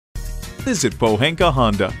Visit Pohanka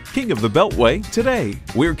Honda, King of the Beltway, today.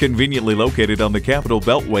 We're conveniently located on the Capitol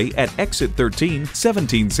Beltway at Exit 13,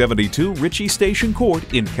 1772 Ritchie Station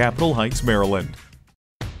Court in Capitol Heights, Maryland.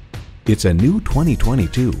 It's a new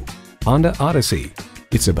 2022 Honda Odyssey.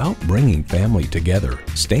 It's about bringing family together,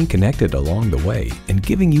 staying connected along the way, and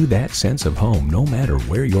giving you that sense of home no matter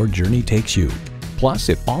where your journey takes you. Plus,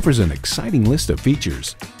 it offers an exciting list of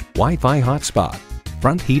features: Wi-Fi hotspot,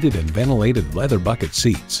 front heated and ventilated leather bucket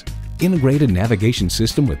seats, integrated navigation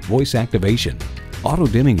system with voice activation,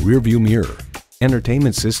 auto-dimming rearview mirror,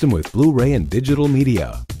 entertainment system with Blu-ray and digital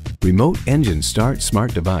media, remote engine start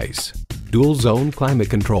smart device, dual zone climate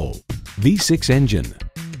control, V6 engine,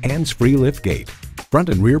 hands-free liftgate, front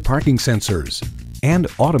and rear parking sensors, and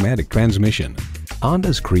automatic transmission.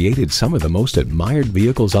 Honda's created some of the most admired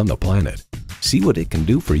vehicles on the planet. See what it can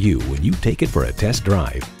do for you when you take it for a test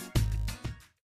drive.